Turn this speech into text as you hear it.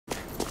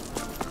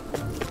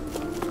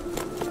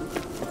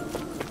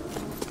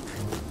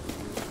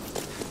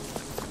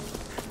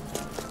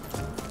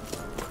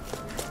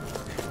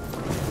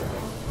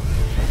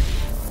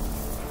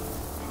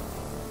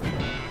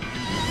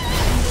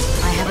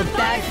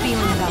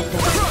feeling about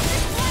this.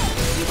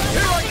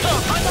 Here I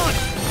come! I'm on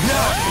it!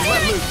 Now,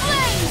 let loose!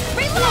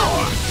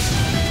 Reload!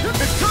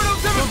 Eternal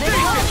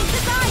devastation!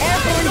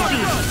 Airborne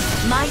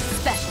beast, my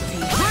specialty.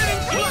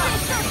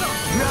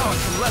 Now I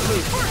can let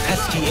loose!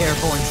 Pesky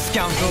airborne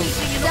scoundrels!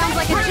 Sounds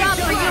like a job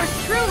for yours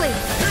truly.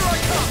 Here I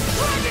come!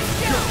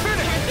 You're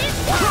finished!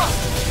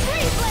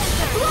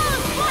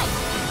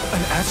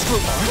 An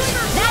astral arch?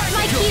 That's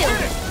my cue.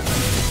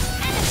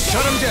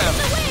 Shut him down!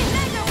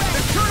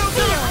 Eternal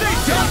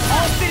devastation!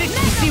 All finished!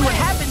 You see what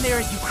happened there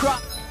as you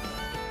crossed.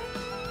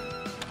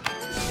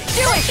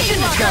 Do it!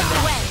 Shouldn't have done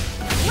that.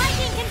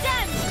 Lightning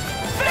condemned!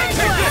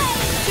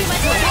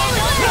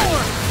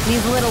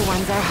 These little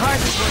ones are hard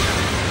to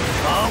break.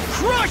 I'll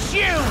crush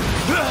you!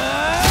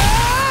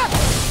 Ah!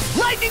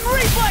 Lightning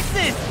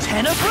reflexes!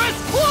 Tenebrous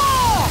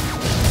claw!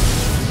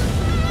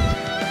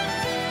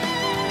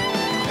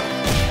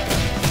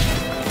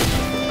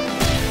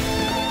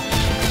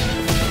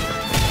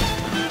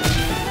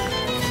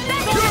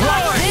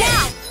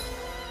 Now!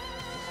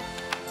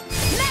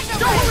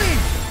 Stolen!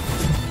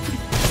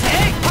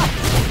 Hey!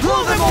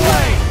 Blow them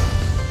away!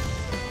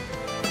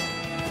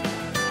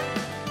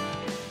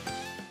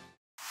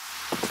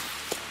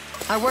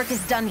 Our work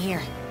is done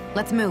here.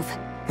 Let's move.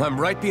 I'm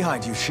right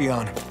behind you,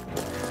 Shion.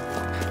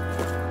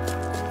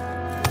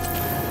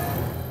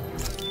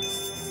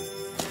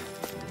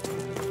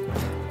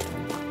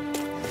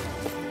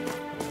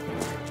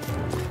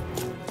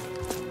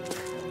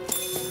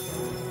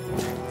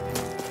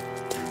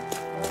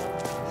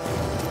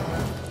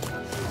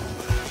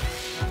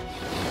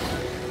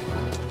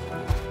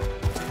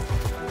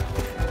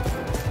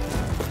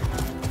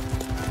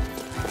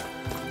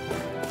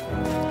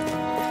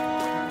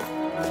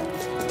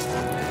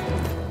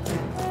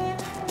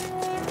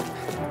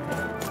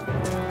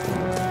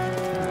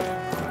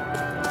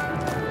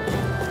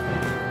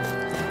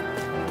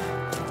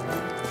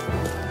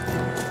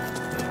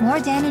 More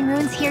Danon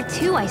ruins here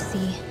too, I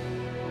see.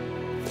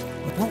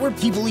 What were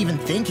people even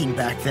thinking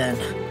back then?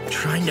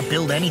 Trying to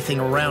build anything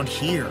around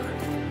here?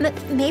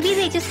 Maybe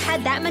they just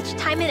had that much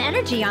time and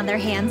energy on their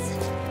hands.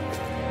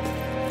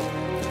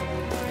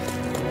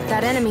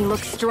 That enemy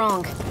looks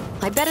strong.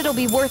 I bet it'll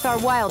be worth our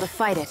while to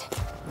fight it.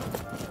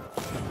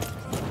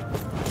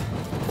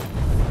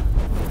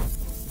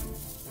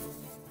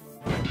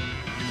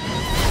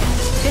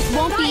 This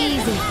won't be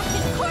easy.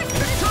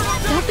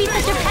 Don't be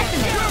such a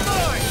pessimist.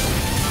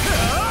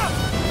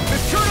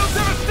 Eternal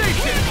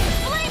devastation!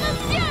 I'm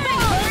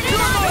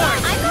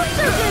not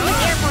so good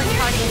with airborne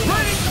targeting.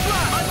 Lightning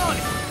blast! I'm on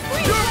it!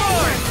 You're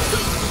mine!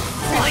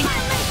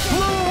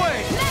 Blow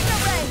away!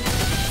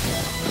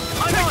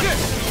 I'm on it!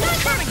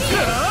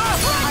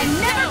 I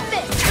never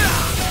fit.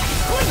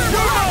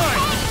 You're mine!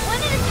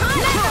 One at a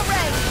time.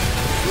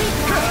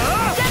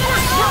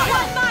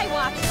 On my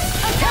watch.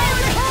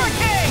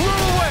 Hurricane!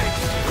 Blow away!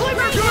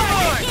 You're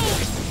mine!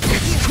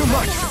 It's too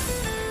much!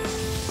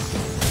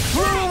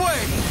 Blow away!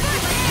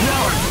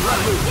 Now I can let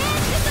loose!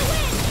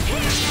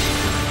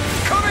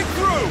 Coming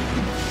through!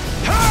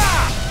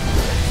 Ha!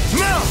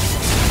 Now!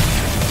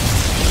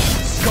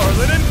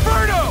 Scarlet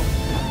Inferno!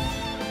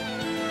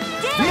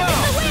 Now!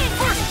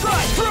 First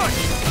try! Crush!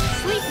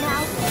 Sleep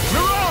now.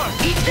 You're on!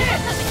 Eat this!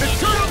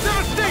 Eternal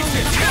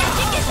devastation!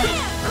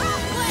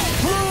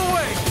 Blow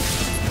away!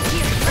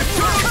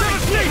 Eternal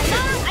devastation!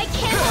 I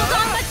can't hold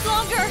on much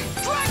longer.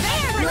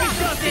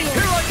 Here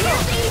I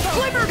come!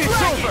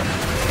 It's over!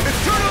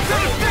 Eternal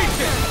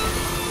devastation!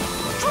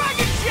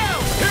 Dragon show!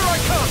 Here I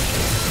come!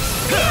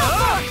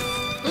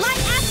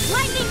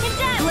 Lightning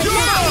condemned.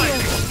 Now!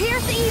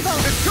 Pierce evil.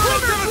 Eternal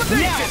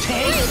devastation! Now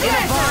take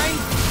divine!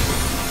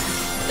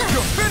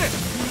 You're finished!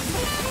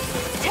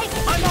 Take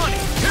it. I'm on it!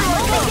 Here I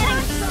come!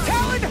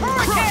 Talon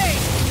hurricane!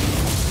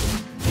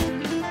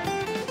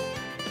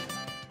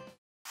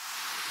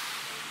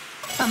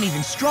 I'm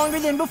even stronger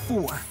than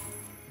before.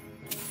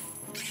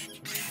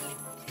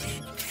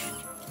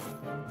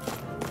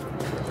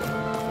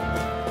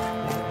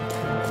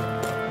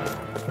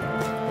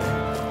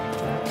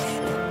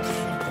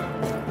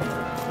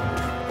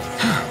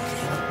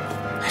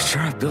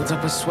 Sure have built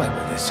up a sweat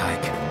with this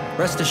hike.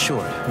 Rest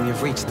assured, we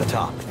have reached the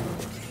top.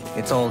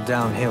 It's all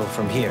downhill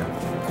from here,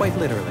 quite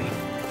literally.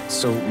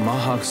 So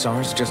Mahag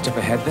Sar's just up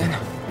ahead then?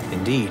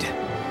 Indeed.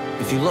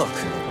 If you look,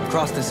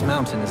 across this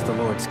mountain is the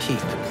Lord's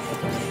Keep.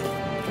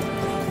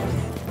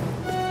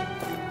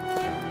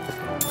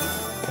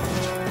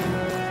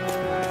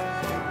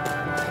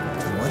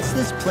 What's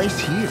this place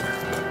here?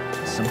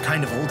 Some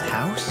kind of old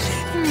house?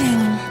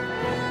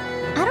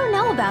 I don't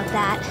know about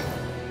that.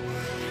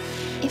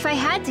 If I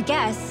had to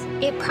guess,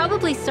 it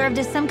probably served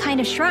as some kind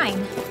of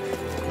shrine.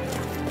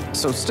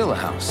 So still a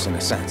house, in a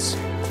sense.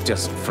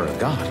 Just for a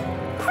god.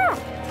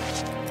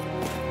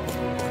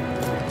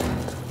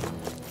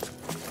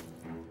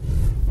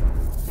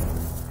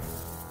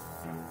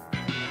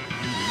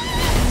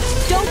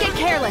 Don't get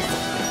careless.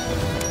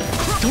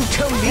 Don't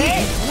tell me!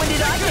 Hey, when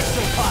did I get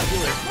so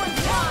popular?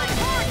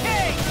 Mirage!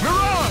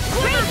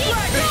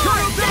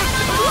 Eternal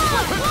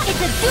devastation!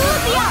 It's a duel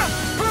of the arts!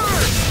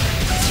 Burn!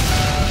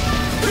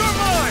 You're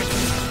mine!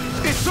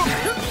 It's so...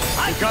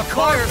 I Got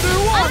fire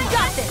through one! I've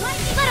got this!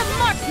 Let a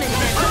marksman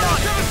handle Come it! on,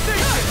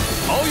 devastation!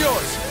 All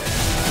yours!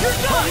 You're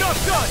done! I'm not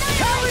done!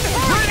 Talon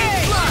Radiant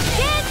Hurricane! Blast!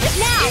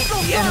 Now!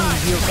 The enemy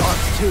wields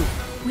arms too.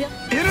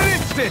 In an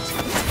instant!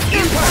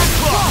 Impact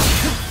Block!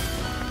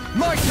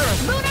 My turn!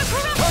 Lunar I'm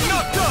corruption!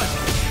 not done!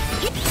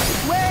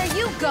 Where are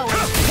you going?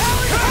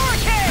 Talon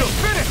Hurricane! You'll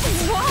finish!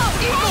 Whoa!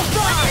 Eagle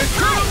Fly!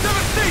 Eternal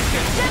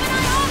devastation!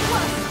 Gemini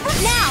Aqua!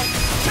 Now!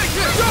 Take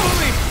this!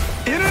 Totally!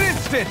 In an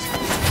instant!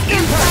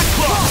 Impact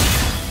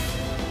Block!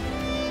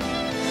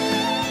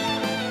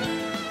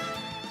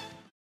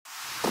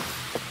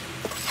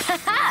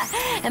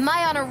 Am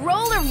I on a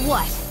roll or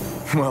what?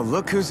 Well,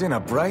 look who's in a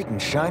bright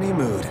and shiny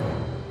mood.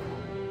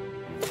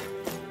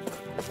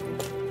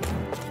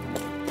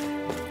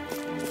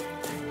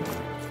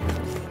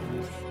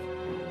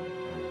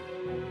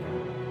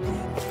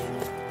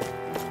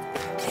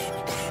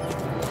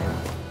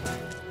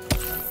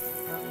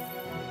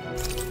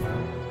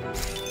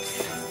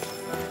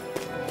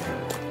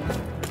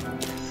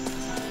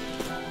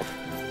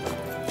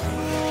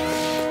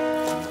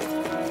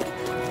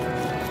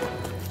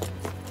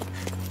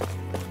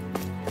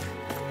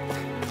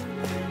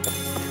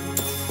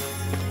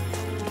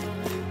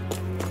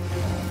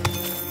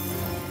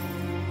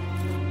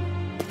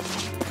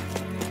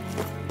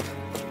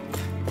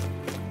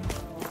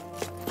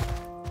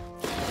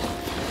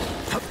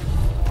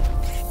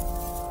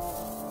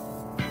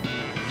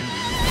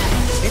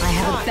 I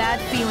have a bad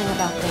feeling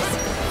about this.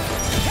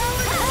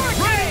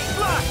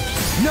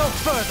 No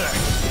further!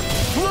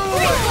 Blow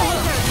away!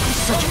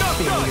 Such a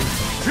failure.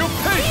 You'll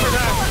pay for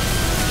that!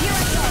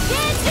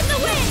 Dance in the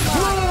wind!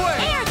 Blow away!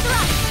 Air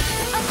thrust!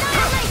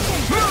 Annihilation!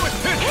 Move it,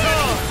 hit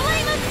Hitting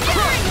flame of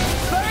fury!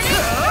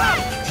 Burning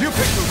strike! You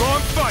picked the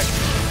wrong fight!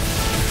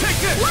 Take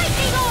this!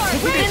 Lightning orb!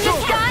 It's In the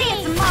over. sky,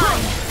 it's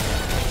mine!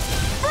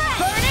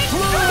 Burning!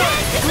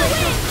 Dance in the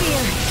wind!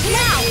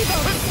 Now!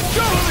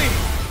 Totally!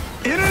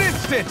 In an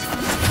instant!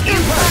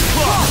 Impact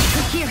Block!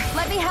 Here,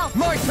 let me help.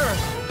 My turn!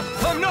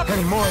 I'm not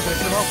any more of this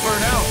and I'll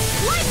burn out!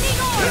 Lightning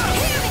orb!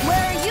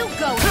 Where are you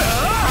going?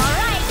 All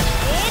right,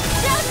 it's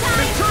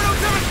showtime! Eternal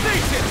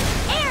devastation!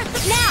 Air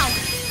now!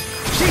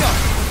 Shield!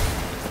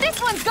 This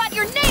one's got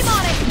your name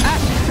on it!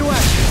 Ashes to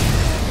ashes.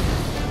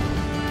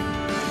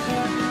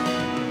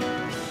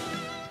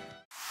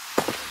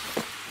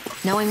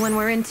 Knowing when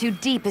we're in too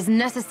deep is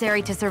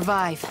necessary to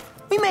survive.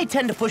 We may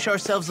tend to push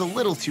ourselves a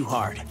little too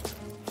hard.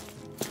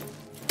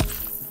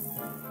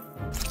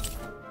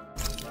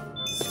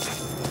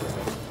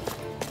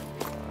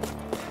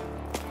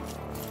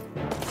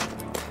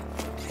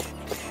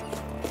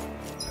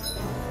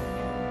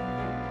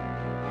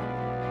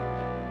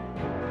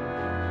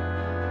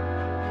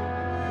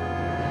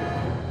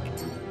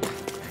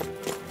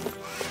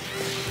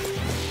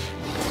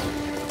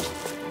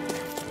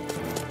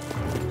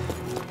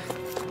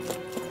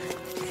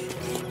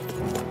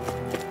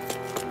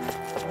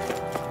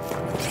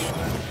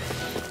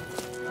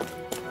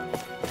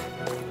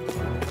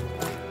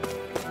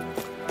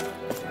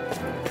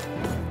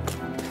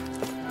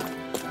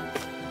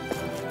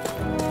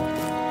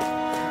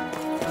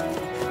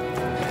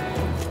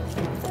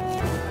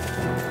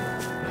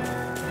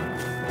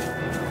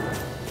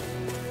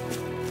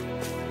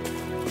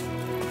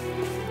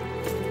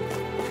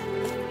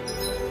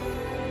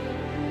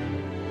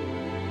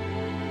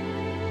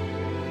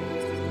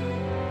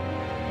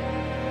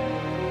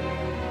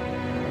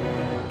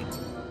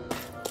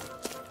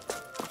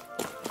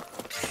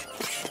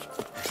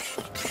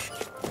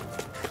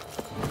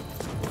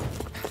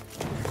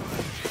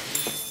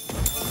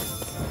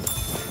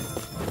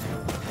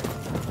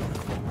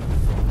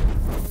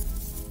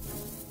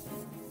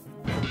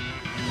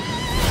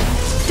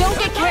 Don't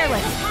get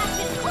careless.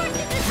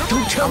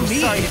 Don't tell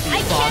me. I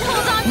can't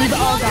hold on much We've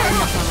all got longer!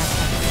 enough on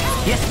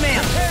us. Yes,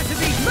 ma'am. Prepare to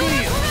be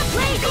sealed!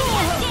 Blazing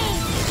cascade!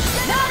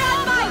 Not on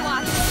my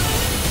watch!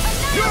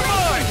 You're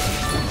mine!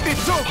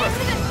 It's over!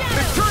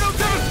 Eternal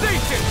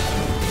devastation!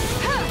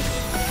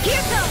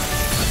 Here goes!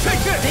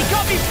 Take this! They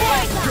got me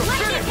flanked. You're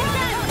Lightning finished!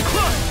 Cadet!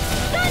 Crush!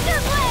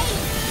 Thunderblade!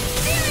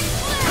 Spirit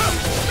Flare!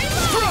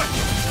 Reload! Crush!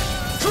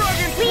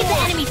 Dragon Leave the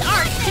Force! enemy's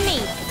arc to me!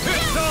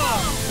 It's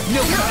on! No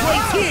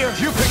place here.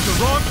 You picked the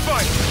wrong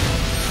fight!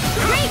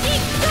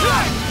 Raging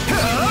Storm!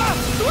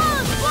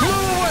 Blown Blow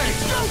Flight!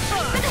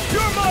 away!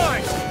 You're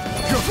mine!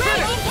 You're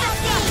Raging finished!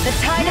 Cascade! The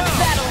tide of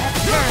battle has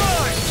You're turned.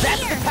 mine!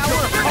 That's the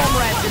power of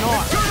comrades in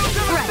arms. Eternal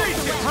Right.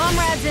 devastation!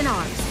 Comrades in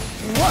arms.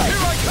 What?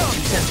 Here I come!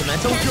 Too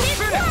sentimental? Tempest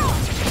Swirl!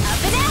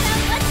 Up and at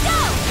 'em, let's go!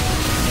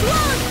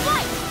 Blown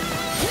Flight!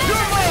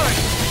 You're mine!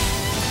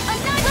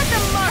 Let the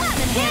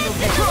marksman handle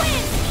this!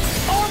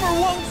 Armor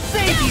won't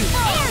save you.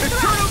 Air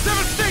thrust! Eternal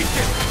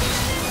devastation!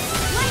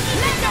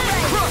 Mega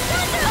Ray! Crush!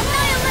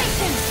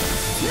 Annihilation!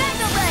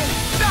 Mega Ray!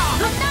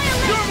 You're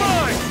Annihilation!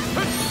 mine!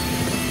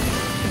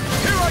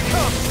 Here I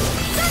come!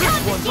 This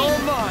one's all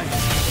mine!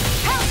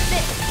 Help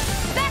this!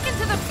 Back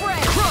into the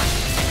fray! Crush!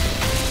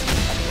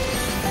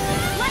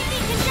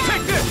 Lightning Cadet!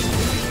 Take this!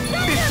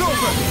 It's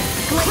over!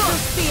 Glacial Crush!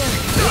 Spear.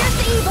 Here's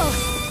the evil!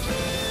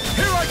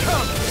 Here I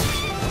come!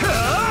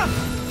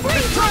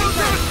 Eternal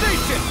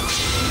devastation!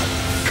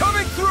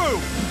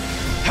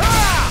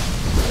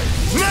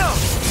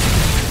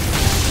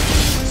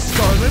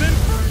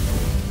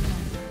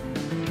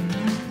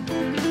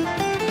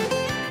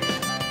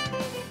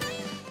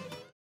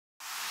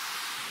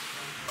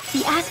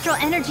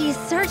 astral energy is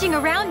surging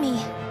around me.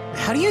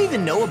 How do you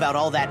even know about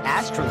all that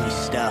astrally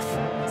stuff?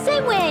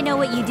 Same way I know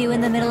what you do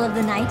in the middle of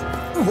the night.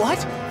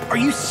 What? Are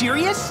you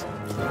serious?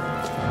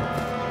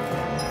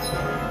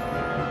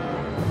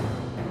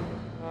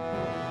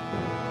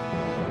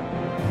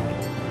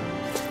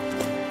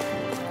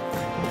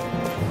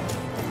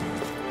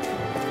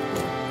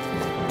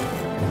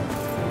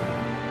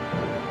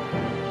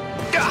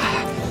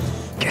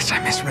 Guess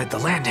I misread the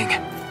landing.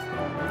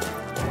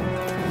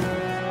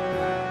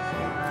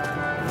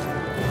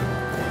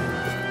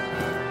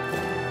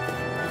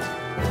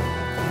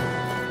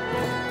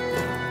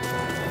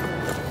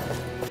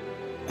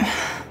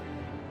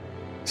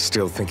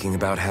 Still thinking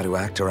about how to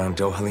act around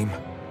Dohalim?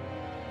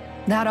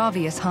 That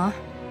obvious, huh?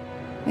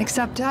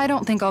 Except I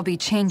don't think I'll be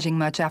changing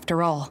much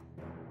after all.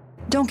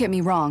 Don't get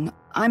me wrong,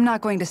 I'm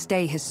not going to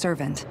stay his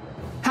servant.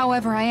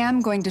 However, I am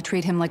going to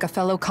treat him like a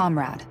fellow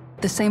comrade,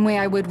 the same way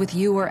I would with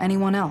you or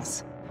anyone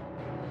else.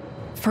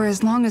 For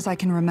as long as I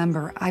can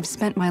remember, I've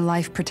spent my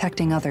life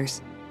protecting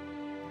others.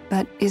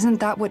 But isn't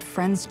that what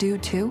friends do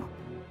too?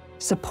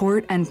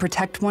 Support and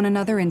protect one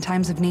another in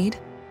times of need?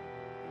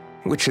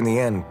 Which in the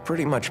end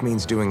pretty much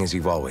means doing as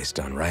you've always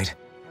done, right?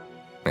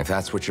 If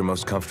that's what you're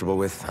most comfortable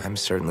with, I'm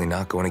certainly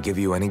not going to give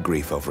you any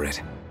grief over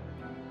it.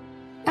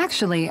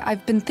 Actually,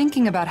 I've been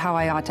thinking about how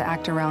I ought to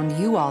act around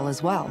you all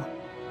as well.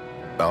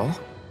 Oh?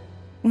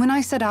 When I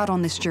set out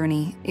on this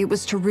journey, it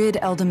was to rid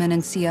Eldaman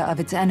and Sia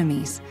of its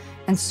enemies,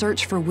 and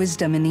search for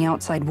wisdom in the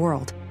outside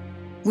world.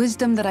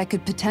 Wisdom that I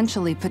could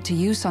potentially put to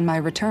use on my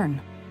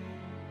return.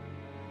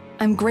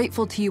 I'm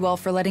grateful to you all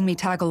for letting me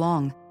tag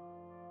along,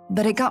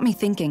 but it got me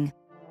thinking,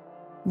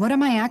 what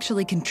am I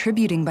actually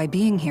contributing by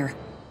being here?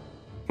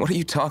 What are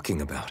you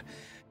talking about?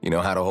 You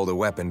know how to hold a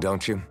weapon,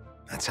 don't you?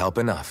 That's help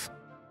enough.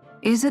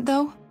 Is it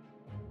though?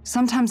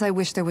 Sometimes I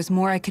wish there was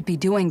more I could be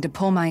doing to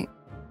pull my...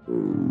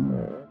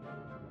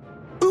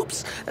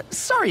 Oops,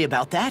 sorry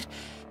about that.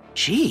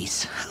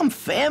 Jeez, I'm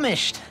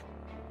famished.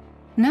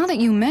 Now that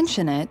you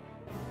mention it,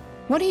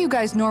 what do you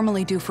guys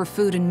normally do for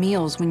food and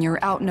meals when you're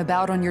out and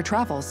about on your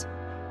travels?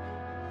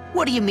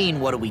 What do you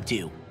mean, what do we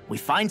do? We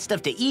find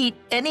stuff to eat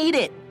and eat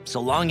it. So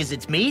long as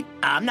it's meat,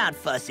 I'm not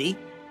fussy.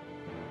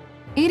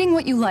 Eating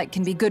what you like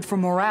can be good for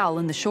morale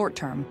in the short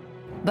term,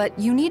 but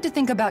you need to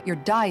think about your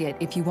diet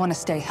if you want to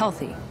stay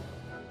healthy.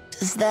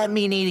 Does that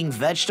mean eating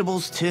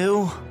vegetables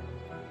too?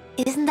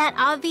 Isn't that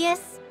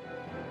obvious?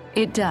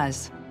 It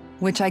does,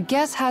 which I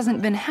guess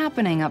hasn't been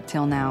happening up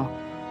till now.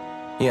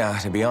 Yeah,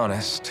 to be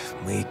honest,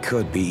 we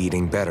could be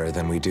eating better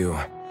than we do.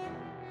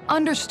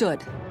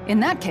 Understood.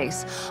 In that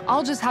case,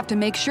 I'll just have to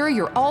make sure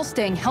you're all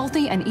staying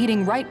healthy and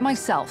eating right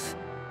myself.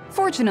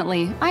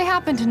 Fortunately, I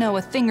happen to know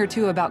a thing or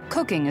two about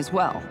cooking as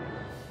well.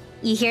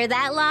 You hear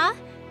that, Law?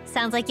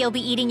 Sounds like you'll be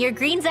eating your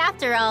greens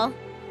after all.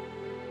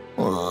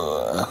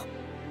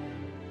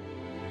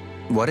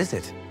 What is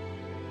it?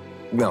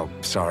 No,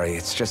 sorry,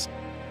 it's just...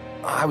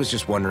 I was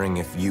just wondering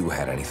if you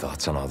had any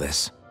thoughts on all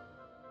this.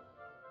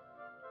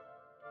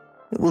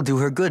 It will do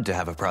her good to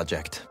have a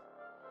project.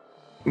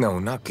 No,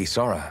 not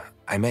Kisara.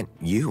 I meant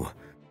you.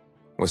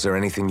 Was there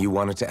anything you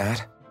wanted to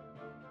add?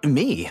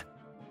 Me?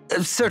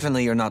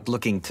 Certainly you're not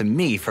looking to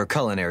me for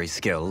culinary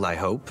skill, I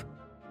hope.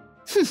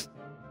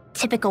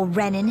 Typical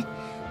Renan,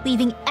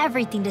 leaving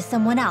everything to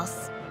someone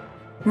else.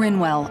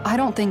 Rinwell, I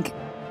don't think...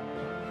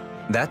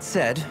 That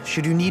said,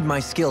 should you need my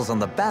skills on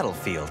the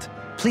battlefield,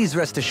 please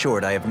rest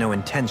assured I have no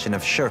intention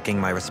of shirking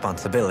my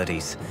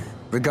responsibilities,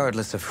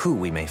 regardless of who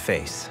we may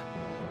face.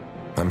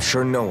 I'm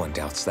sure no one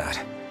doubts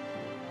that.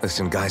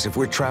 Listen, guys, if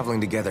we're traveling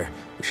together,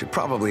 we should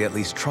probably at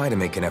least try to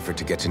make an effort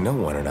to get to know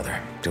one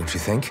another, don't you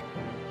think?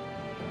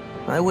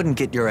 I wouldn't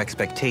get your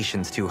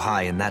expectations too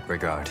high in that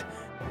regard.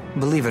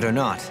 Believe it or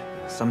not,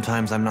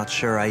 sometimes I'm not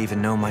sure I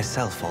even know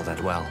myself all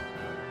that well.